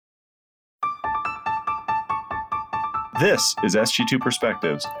This is SG2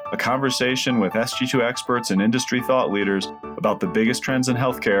 Perspectives, a conversation with SG2 experts and industry thought leaders about the biggest trends in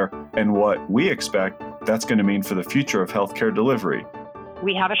healthcare and what we expect that's going to mean for the future of healthcare delivery.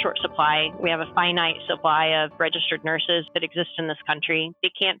 We have a short supply. We have a finite supply of registered nurses that exist in this country.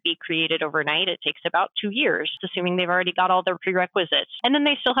 They can't be created overnight. It takes about 2 years, assuming they've already got all their prerequisites. And then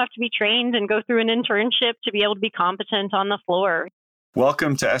they still have to be trained and go through an internship to be able to be competent on the floor.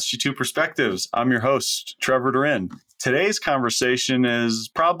 Welcome to SG2 Perspectives. I'm your host, Trevor Durin. Today's conversation is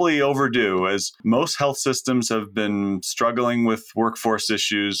probably overdue, as most health systems have been struggling with workforce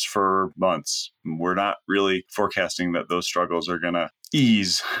issues for months. We're not really forecasting that those struggles are going to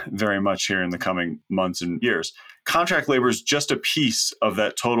ease very much here in the coming months and years. Contract labor is just a piece of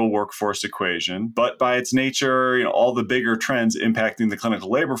that total workforce equation, but by its nature, all the bigger trends impacting the clinical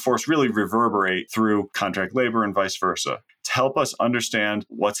labor force really reverberate through contract labor and vice versa. To help us understand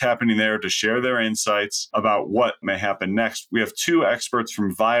what's happening there, to share their insights about what may happen next, we have two experts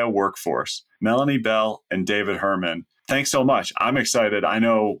from VIA Workforce, Melanie Bell and David Herman. Thanks so much. I'm excited. I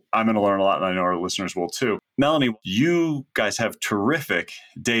know I'm going to learn a lot, and I know our listeners will too. Melanie, you guys have terrific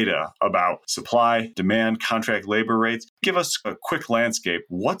data about supply, demand, contract labor rates. Give us a quick landscape.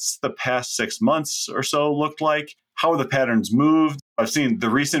 What's the past 6 months or so looked like? How have the patterns moved? I've seen the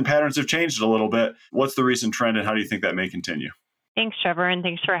recent patterns have changed a little bit. What's the recent trend, and how do you think that may continue? Thanks, Trevor, and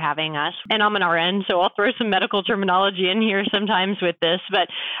thanks for having us. And I'm an RN, so I'll throw some medical terminology in here sometimes with this, but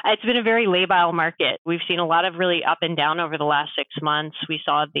it's been a very labile market. We've seen a lot of really up and down over the last 6 months. We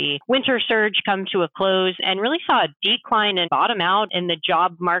saw the winter surge come to a close and really saw a decline and bottom out in the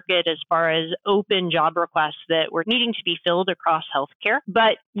job market as far as open job requests that were needing to be filled across healthcare.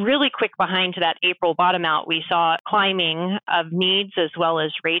 But really quick behind that April bottom out, we saw climbing of needs as well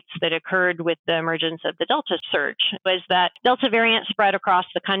as rates that occurred with the emergence of the Delta surge. As that Delta variant spread across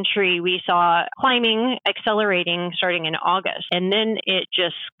the country, we saw climbing accelerating starting in August, and then it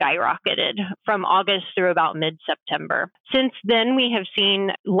just skyrocketed from August through about mid-September. Since then, we have seen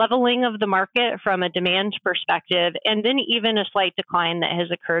leveling of the market from a demand perspective, and then even a slight decline that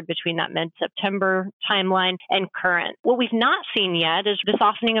has occurred between that mid-September timeline and current. What we've not seen yet is the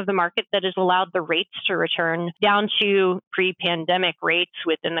softening of the market that has allowed the rates to return down to pre-pandemic rates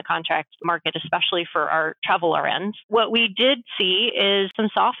within the contract market, especially for our travel RNs. What we did see is some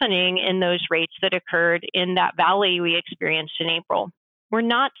softening in those rates that occurred in that valley we experienced in April. We're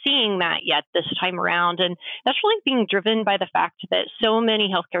not seeing that yet this time around, and that's really being driven by the fact that so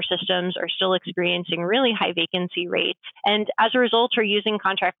many healthcare systems are still experiencing really high vacancy rates, and as a result are using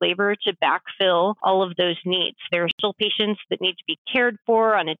contract labor to backfill all of those needs. There are still patients that need to be cared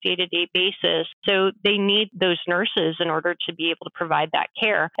for on a day-to-day basis, so they need those nurses in order to be able to provide that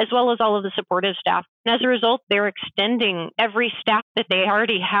care, as well as all of the supportive staff. And as a result, they're extending every staff that they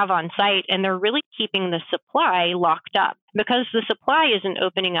already have on site, and they're really keeping the supply locked up. Because the supply isn't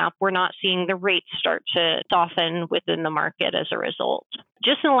opening up, we're not seeing the rates start to soften within the market as a result.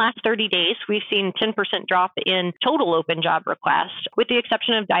 Just in the last 30 days, we've seen 10% drop in total open job requests, with the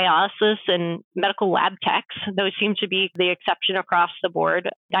exception of dialysis and medical lab techs. Those seem to be the exception across the board.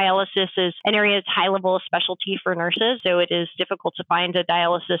 Dialysis is an area that's high level of specialty for nurses, so it is difficult to find a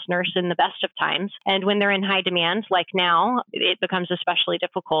dialysis nurse in the best of times. And when they're in high demand, like now, it becomes especially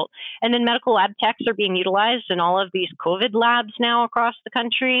difficult. And then medical lab techs are being utilized in all of these COVID labs now across the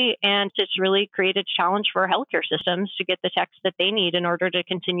country, and it's really created a challenge for healthcare systems to get the techs that they need in order to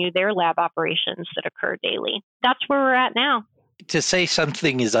continue their lab operations that occur daily. That's where we're at now. To say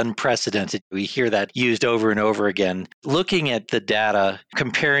something is unprecedented, we hear that used over and over again. Looking at the data,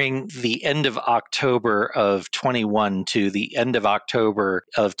 comparing the end of October of 21 to the end of October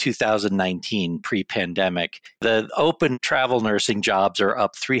of 2019, pre-pandemic, the open travel nursing jobs are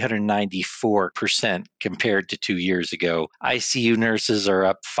up 394% compared to 2 years ago. ICU nurses are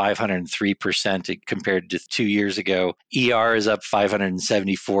up 503% compared to 2 years ago. ER is up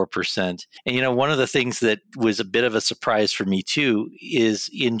 574%. And one of the things that was a bit of a surprise for me too is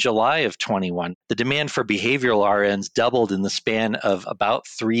in July of 21, the demand for behavioral RNs doubled in the span of about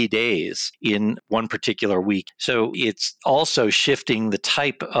 3 days in one particular week. So it's also shifting the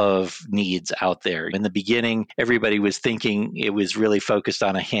type of needs out there. In the beginning, everybody was thinking it was really focused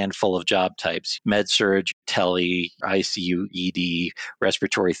on a handful of job types: med-surg, tele, ICU, ED,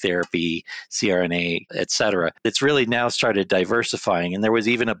 respiratory therapy, CRNA, etc. It's really now started diversifying. And there was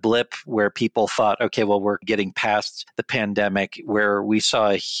even a blip where people thought, okay, well, we're getting past the pandemic, where we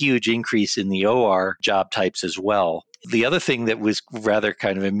saw a huge increase in the OR job types as well. The other thing that was rather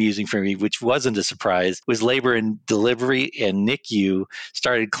kind of amusing for me, which wasn't a surprise, was labor and delivery and NICU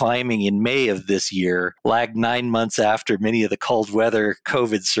started climbing in May of this year, lagged 9 months after many of the cold weather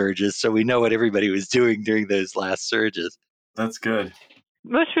COVID surges. So we know what everybody was doing during those last surges. That's good.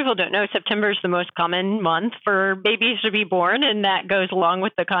 Most people don't know September is the most common month for babies to be born, and that goes along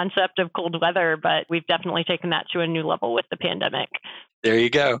with the concept of cold weather, but we've definitely taken that to a new level with the pandemic. There you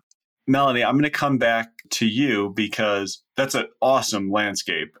go. Melanie, I'm going to come back to you because that's an awesome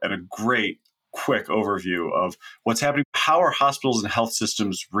landscape and a great quick overview of what's happening. How are hospitals and health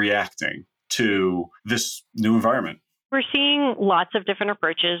systems reacting to this new environment? We're seeing lots of different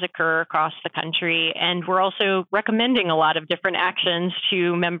approaches occur across the country, and we're also recommending a lot of different actions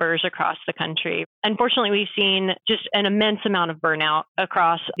to members across the country. Unfortunately, we've seen just an immense amount of burnout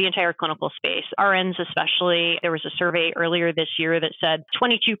across the entire clinical space. RNs especially, there was a survey earlier this year that said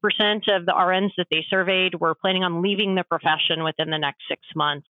 22% of the RNs that they surveyed were planning on leaving the profession within the next 6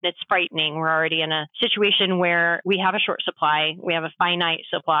 months. It's frightening. We're already in a situation where we have a short supply. We have a finite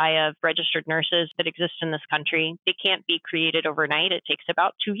supply of registered nurses that exist in this country. They can't be created overnight. It takes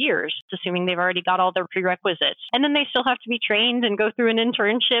about 2 years, assuming they've already got all their prerequisites. And then they still have to be trained and go through an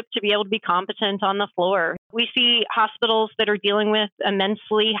internship to be able to be competent on the floor. We see hospitals that are dealing with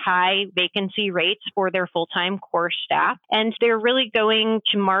immensely high vacancy rates for their full-time core staff, and they're really going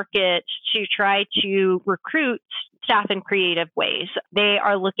to market to try to recruit staff in creative ways. They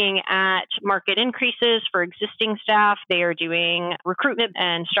are looking at market increases for existing staff. They are doing recruitment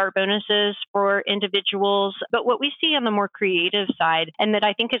and start bonuses for individuals. But what we see on the more creative side, and that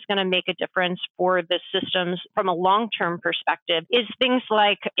I think is going to make a difference for the systems from a long-term perspective, is things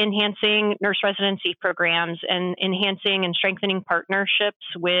like enhancing nurse residency programs and enhancing and strengthening partnerships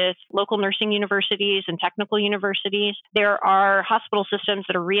with local nursing universities and technical universities. There are hospital systems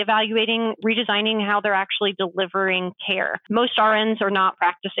that are reevaluating, redesigning how they're actually delivering care. Most RNs are not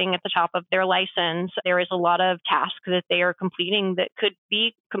practicing at the top of their license. There is a lot of tasks that they are completing that could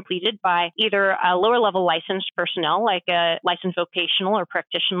be completed by either a lower level licensed personnel, like a licensed vocational or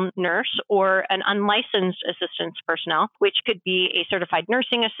practitioner nurse, or an unlicensed assistance personnel, which could be a certified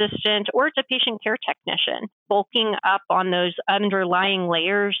nursing assistant or it's a patient care technician. Bulking up on those underlying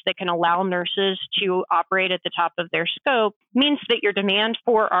layers that can allow nurses to operate at the top of their scope means that your demand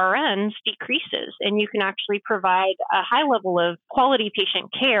for RNs decreases, and you can actually provide a high level of quality patient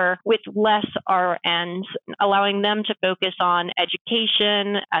care with less RNs, allowing them to focus on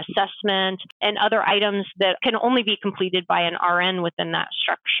education, assessment, and other items that can only be completed by an RN within that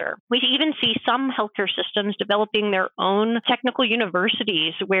structure. We even see some healthcare systems developing their own technical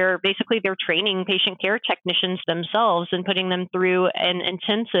universities where basically they're training patient care technicians themselves and putting them through an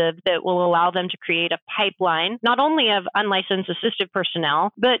intensive that will allow them to create a pipeline, not only of unlicensed assistive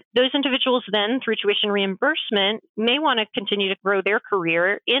personnel, but those individuals then through tuition reimbursement may want to continue to grow their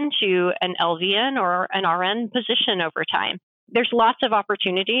career into an LVN or an RN position over time. There's lots of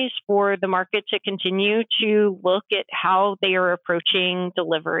opportunities for the market to continue to look at how they are approaching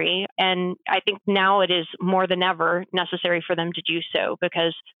delivery. And I think now it is more than ever necessary for them to do so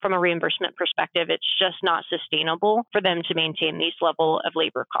because from a reimbursement perspective, it's just not sustainable for them to maintain these level of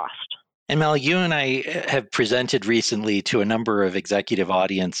labor cost. And Mel, you and I have presented recently to a number of executive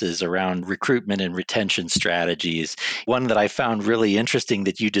audiences around recruitment and retention strategies. One that I found really interesting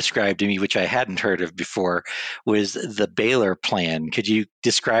that you described to me, which I hadn't heard of before, was the Baylor Plan. Could you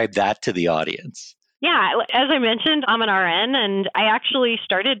describe that to the audience? Yeah, as I mentioned, I'm an RN, and I actually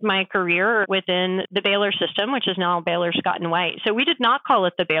started my career within the Baylor system, which is now Baylor Scott & White. So we did not call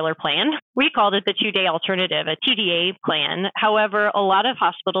it the Baylor Plan. We called it the 2-day alternative, a TDA plan. However, a lot of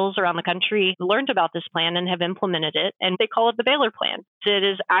hospitals around the country learned about this plan and have implemented it, and they call it the Baylor Plan. It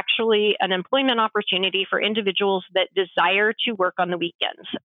is actually an employment opportunity for individuals that desire to work on the weekends.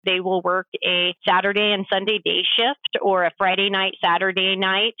 They will work a Saturday and Sunday day shift or a Friday night, Saturday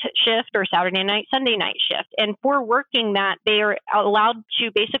night shift or Saturday night, Sunday night shift. And for working that, they are allowed to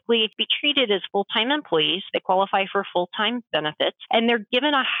basically be treated as full-time employees. They qualify for full-time benefits, and they're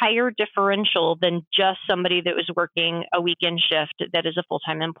given a higher differential than just somebody that was working a weekend shift that is a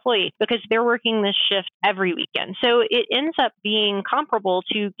full-time employee because they're working this shift every weekend. So it ends up being comparable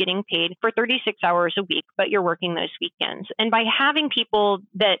to getting paid for 36 hours a week, but you're working those weekends. And by having people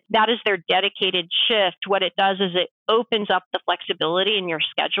that is their dedicated shift, what it does is it opens up the flexibility in your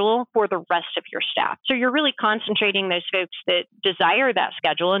schedule for the rest of your staff. So you're really concentrating those folks that desire that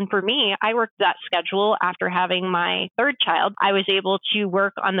schedule. And for me, I worked that schedule after having my third child. I was able to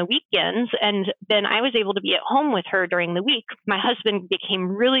work on the weekends, and then I was able to be at home with her during the week. My husband became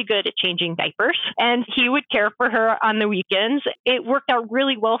really good at changing diapers, and he would care for her on the weekends. It worked out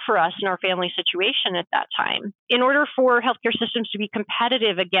really well for us in our family situation at that time. In order for healthcare systems to be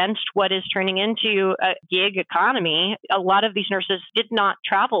competitive against what is turning into a gig economy, a lot of these nurses did not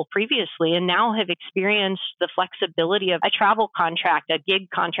travel previously and now have experienced the flexibility of a travel contract, a gig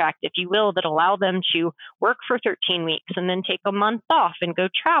contract, if you will, that allow them to work for 13 weeks and then take a month off and go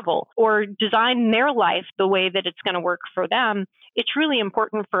travel or design their life the way that it's going to work for them. It's really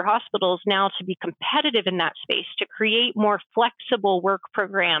important for hospitals now to be competitive in that space, to create more flexible work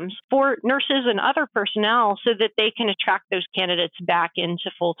programs for nurses and other personnel so that they can attract those candidates back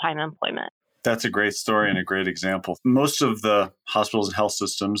into full-time employment. That's a great story and a great example. Most of the hospitals and health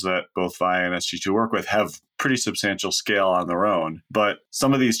systems that both VIA and SG2 work with have pretty substantial scale on their own. But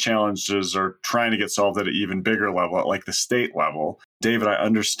some of these challenges are trying to get solved at an even bigger level, at like the state level. David, I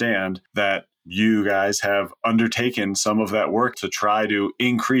understand that you guys have undertaken some of that work to try to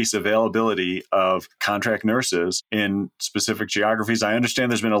increase availability of contract nurses in specific geographies. I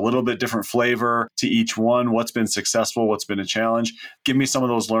understand there's been a little bit different flavor to each one. What's been successful? What's been a challenge? Give me some of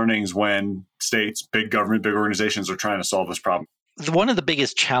those learnings when states, big government, big organizations are trying to solve this problem. One of the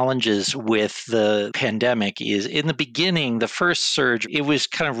biggest challenges with the pandemic is in the beginning, the first surge, it was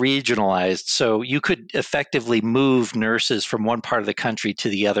kind of regionalized. So you could effectively move nurses from one part of the country to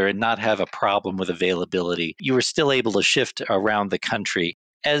the other and not have a problem with availability. You were still able to shift around the country.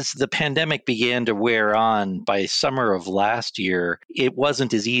 As the pandemic began to wear on by summer of last year, it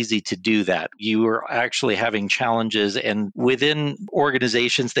wasn't as easy to do that. You were actually having challenges, and within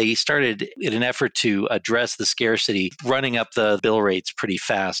organizations, they started in an effort to address the scarcity, running up the bill rates pretty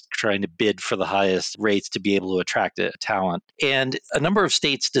fast, trying to bid for the highest rates to be able to attract a talent. And a number of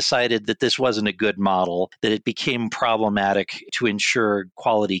states decided that this wasn't a good model, that it became problematic to ensure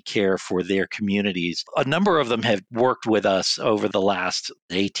quality care for their communities. A number of them have worked with us over the last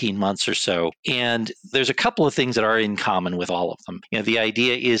 18 months or so. And there's a couple of things that are in common with all of them. The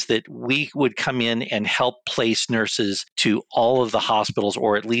idea is that we would come in and help place nurses to all of the hospitals,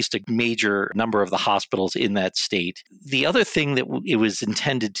 or at least a major number of the hospitals in that state. The other thing that it was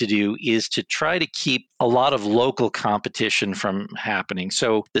intended to do is to try to keep a lot of local competition from happening.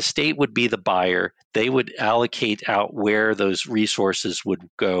 So the state would be the buyer. They would allocate out where those resources would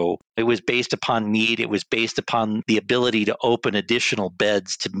go. It was based upon need. It was based upon the ability to open additional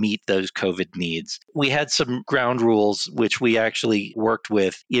beds to meet those COVID needs. We had some ground rules, which we actually worked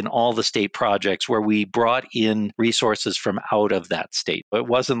with in all the state projects, where we brought in resources from out of that state. It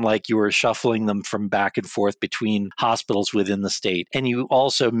wasn't like you were shuffling them from back and forth between hospitals within the state. And you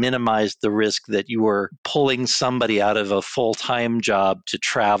also minimized the risk that you were pulling somebody out of a full-time job to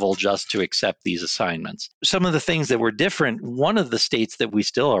travel just to accept these assignments. Some of the things that were different, one of the states that we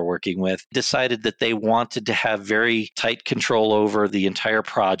still are working with decided that they wanted to have very tight control over the entire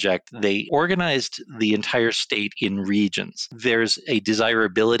project. They organized the entire state in regions. There's a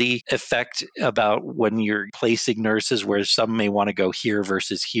desirability effect about when you're placing nurses, where some may want to go here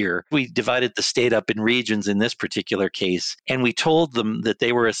versus here. We divided the state up in regions in this particular case, and we told them that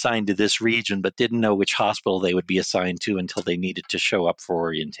they were assigned to this region, but didn't know which hospital they would be assigned to until they needed to show up for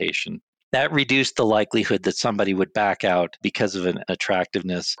orientation. That reduced the likelihood that somebody would back out because of an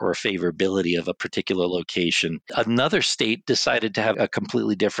attractiveness or a favorability of a particular location. Another state decided to have a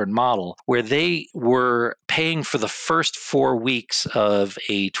completely different model, where they were paying for the first 4 weeks of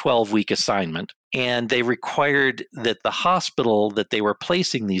a 12-week assignment. And they required that the hospital that they were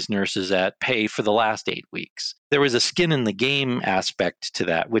placing these nurses at pay for the last 8 weeks. There was a skin in the game aspect to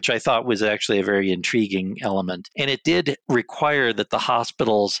that, which I thought was actually a very intriguing element. And it did require that the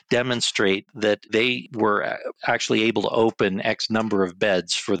hospitals demonstrate that they were actually able to open X number of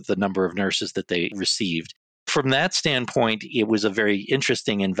beds for the number of nurses that they received. From that standpoint, it was a very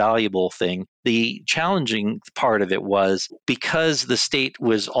interesting and valuable thing. The challenging part of it was because the state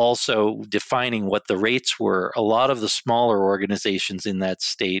was also defining what the rates were, a lot of the smaller organizations in that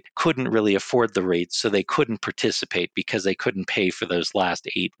state couldn't really afford the rates, so they couldn't participate because they couldn't pay for those last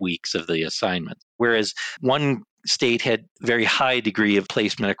 8 weeks of the assignment. Whereas one state had very high degree of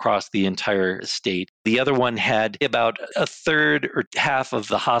placement across the entire state. The other one had about a third or half of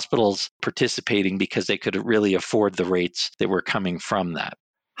the hospitals participating because they could really afford the rates that were coming from that.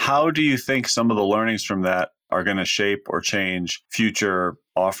 How do you think some of the learnings from that are going to shape or change future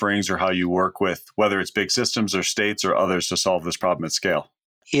offerings, or how you work with, whether it's big systems or states or others, to solve this problem at scale?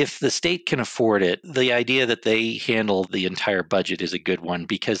 If the state can afford it, the idea that they handle the entire budget is a good one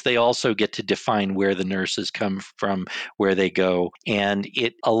because they also get to define where the nurses come from, where they go, and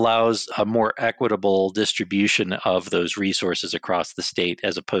it allows a more equitable distribution of those resources across the state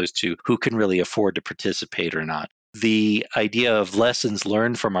as opposed to who can really afford to participate or not. The idea of lessons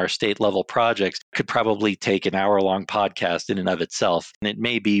learned from our state level projects could probably take an hour-long podcast in and of itself. And it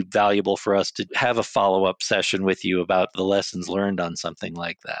may be valuable for us to have a follow-up session with you about the lessons learned on something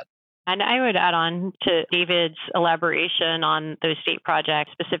like that. And I would add on to David's elaboration on those state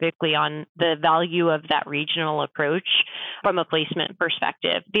projects, specifically on the value of that regional approach from a placement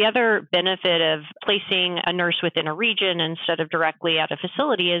perspective. The other benefit of placing a nurse within a region instead of directly at a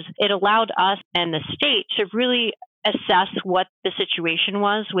facility is it allowed us and the state to really assess what the situation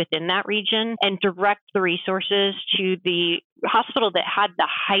was within that region and direct the resources to the hospital that had the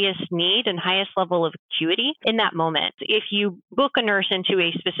highest need and highest level of acuity in that moment. If you book a nurse into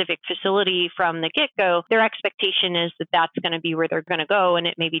a specific facility from the get-go, their expectation is that that's going to be where they're going to go, and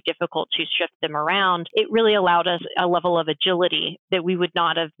it may be difficult to shift them around. It really allowed us a level of agility that we would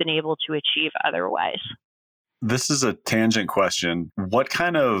not have been able to achieve otherwise. This is a tangent question. What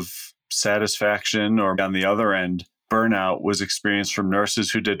kind of satisfaction, or on the other end, burnout was experienced from nurses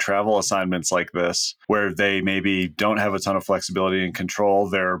who did travel assignments like this, where they maybe don't have a ton of flexibility and control?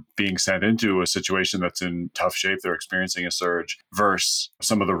 They're being sent into a situation that's in tough shape. They're experiencing a surge versus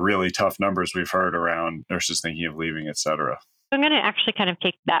some of the really tough numbers we've heard around nurses thinking of leaving, et cetera. I'm going to actually kind of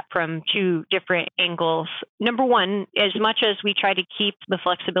take that from two different angles. Number one, as much as we try to keep the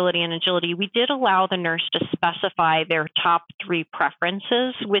flexibility and agility, we did allow the nurse to specify their top 3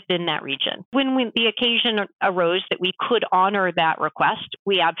 preferences within that region. When the occasion arose that we could honor that request,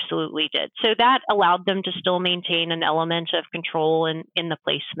 we absolutely did. So that allowed them to still maintain an element of control in the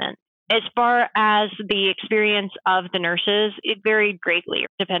placement. As far as the experience of the nurses, it varied greatly,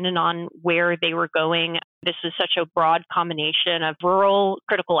 depending on where they were going. This is such a broad combination of rural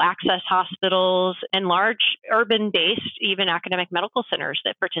critical access hospitals and large urban-based, even academic medical centers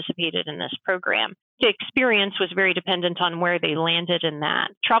that participated in this program. The experience was very dependent on where they landed in that.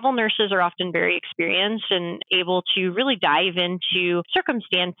 Travel nurses are often very experienced and able to really dive into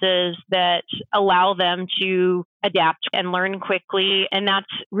circumstances that allow them to adapt and learn quickly. And that's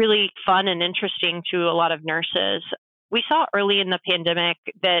really fun and interesting to a lot of nurses. We saw early in the pandemic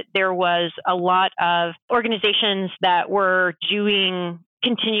that there was a lot of organizations that were doing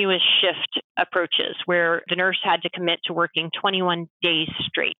continuous shift approaches where the nurse had to commit to working 21 days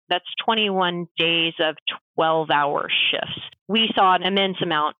straight. That's 21 days of 12-hour shifts. We saw an immense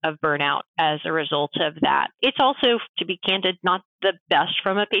amount of burnout as a result of that. It's also, to be candid, not the best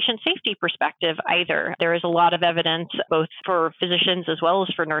from a patient safety perspective either. There is a lot of evidence, both for physicians as well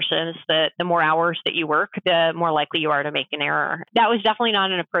as for nurses, that the more hours that you work, the more likely you are to make an error. That was definitely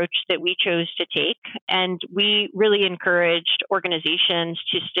not an approach that we chose to take, and we really encouraged organizations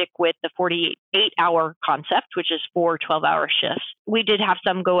to stick with the 48-hour concept, which is 4 12-hour shifts. We did have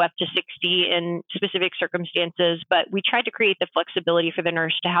some go up to 60 in specific circumstances, but we tried to create the flexibility for the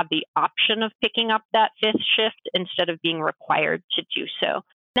nurse to have the option of picking up that 5th shift instead of being required to do so.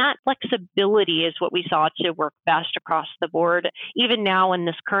 That flexibility is what we saw to work best across the board. Even now in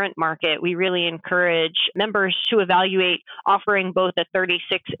this current market, we really encourage members to evaluate offering both a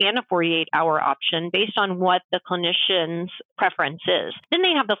 36 and a 48-hour option based on what the clinician's preference is. Then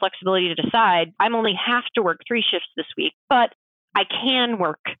they have the flexibility to decide, I'm only have to work 3 shifts this week, but I can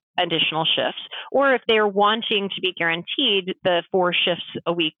work additional shifts. Or if they're wanting to be guaranteed the 4 shifts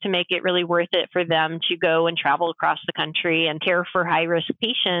a week to make it really worth it for them to go and travel across the country and care for high-risk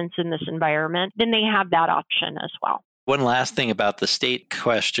patients in this environment, then they have that option as well. One last thing about the state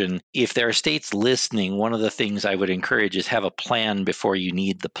question. If there are states listening, one of the things I would encourage is have a plan before you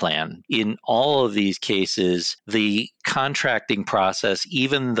need the plan. In all of these cases, the contracting process,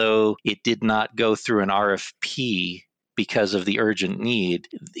 even though it did not go through an RFP, because of the urgent need,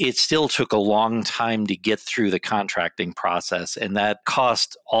 it still took a long time to get through the contracting process, and that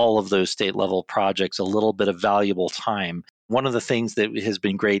cost all of those state level projects a little bit of valuable time. One of the things that has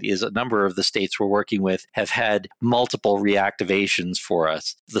been great is a number of the states we're working with have had multiple reactivations for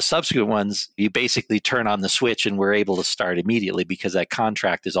us. The subsequent ones, you basically turn on the switch and we're able to start immediately because that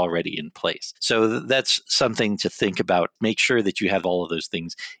contract is already in place. So that's something to think about. Make sure that you have all of those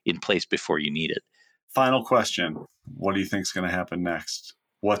things in place before you need it. Final question. What do you think is going to happen next?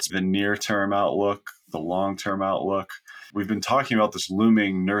 What's the near-term outlook, the long-term outlook? We've been talking about this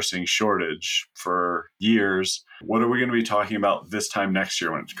looming nursing shortage for years. What are we going to be talking about this time next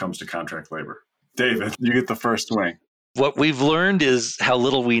year when it comes to contract labor? David, you get the first swing. What we've learned is how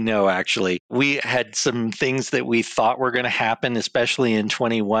little we know, actually. We had some things that we thought were going to happen, especially in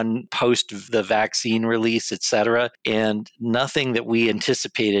 21 post the vaccine release, et cetera. And nothing that we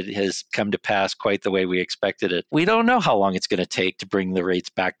anticipated has come to pass quite the way we expected it. We don't know how long it's going to take to bring the rates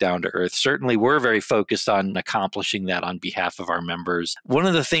back down to earth. Certainly, we're very focused on accomplishing that on behalf of our members. One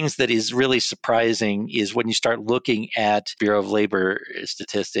of the things that is really surprising is when you start looking at Bureau of Labor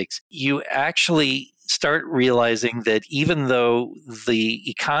statistics, you actually start realizing that even though the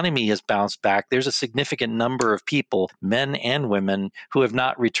economy has bounced back, there's a significant number of people, men and women, who have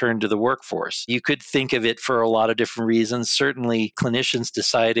not returned to the workforce. You could think of it for a lot of different reasons. Certainly, clinicians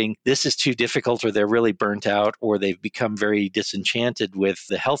deciding this is too difficult, or they're really burnt out, or they've become very disenchanted with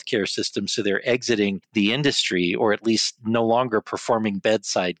the healthcare system, so they're exiting the industry, or at least no longer performing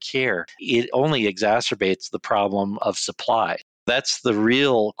bedside care. It only exacerbates the problem of supply. That's the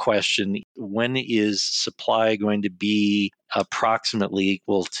real question. When is supply going to be approximately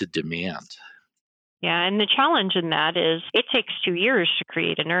equal to demand? Yeah, and the challenge in that is it takes 2 years to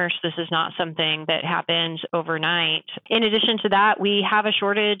create a nurse. This is not something that happens overnight. In addition to that, we have a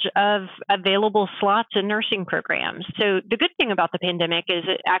shortage of available slots in nursing programs. So the good thing about the pandemic is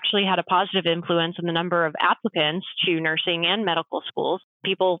it actually had a positive influence on the number of applicants to nursing and medical schools.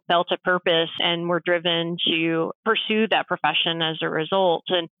 People felt a purpose and were driven to pursue that profession as a result.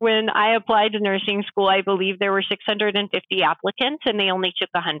 And when I applied to nursing school, I believe there were 650 applicants and they only took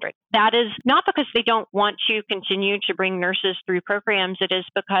 100. That is not because they don't want to continue to bring nurses through programs. It is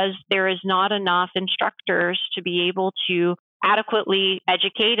because there is not enough instructors to be able to adequately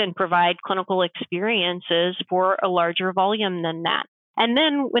educate and provide clinical experiences for a larger volume than that. And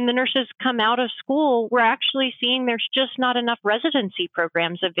then when the nurses come out of school, we're actually seeing there's just not enough residency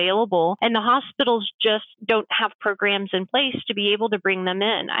programs available, and the hospitals just don't have programs in place to be able to bring them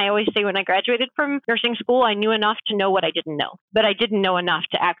in. I always say when I graduated from nursing school, I knew enough to know what I didn't know, but I didn't know enough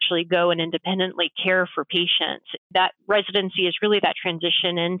to actually go and independently care for patients. That residency is really that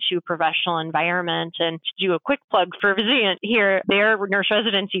transition into a professional environment. And to do a quick plug for Vizient here, their nurse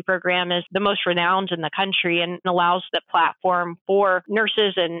residency program is the most renowned in the country and allows the platform for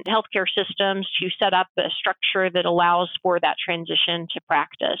nurses and healthcare systems to set up a structure that allows for that transition to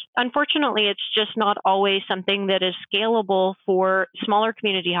practice. Unfortunately, it's just not always something that is scalable for smaller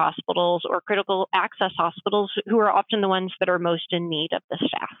community hospitals or critical access hospitals, who are often the ones that are most in need of the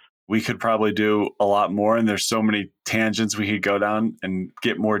staff. We could probably do a lot more, and there's so many tangents we could go down and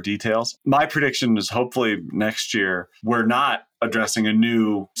get more details. My prediction is hopefully next year, we're not addressing a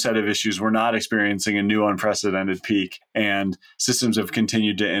new set of issues. We're not experiencing a new unprecedented peak, and systems have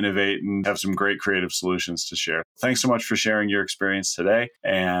continued to innovate and have some great creative solutions to share. Thanks so much for sharing your experience today,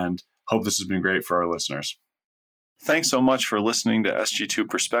 and hope this has been great for our listeners. Thanks so much for listening to SG2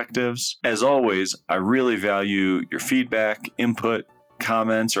 Perspectives. As always, I really value your feedback, input,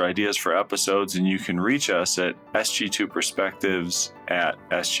 comments, or ideas for episodes, and you can reach us at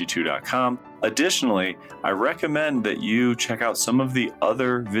sg2perspectives@sg2.com. Additionally, I recommend that you check out some of the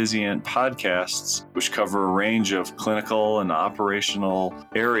other Vizient podcasts, which cover a range of clinical and operational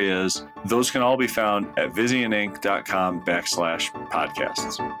areas. Those can all be found at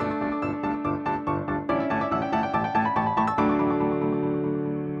vizientinc.com/podcasts.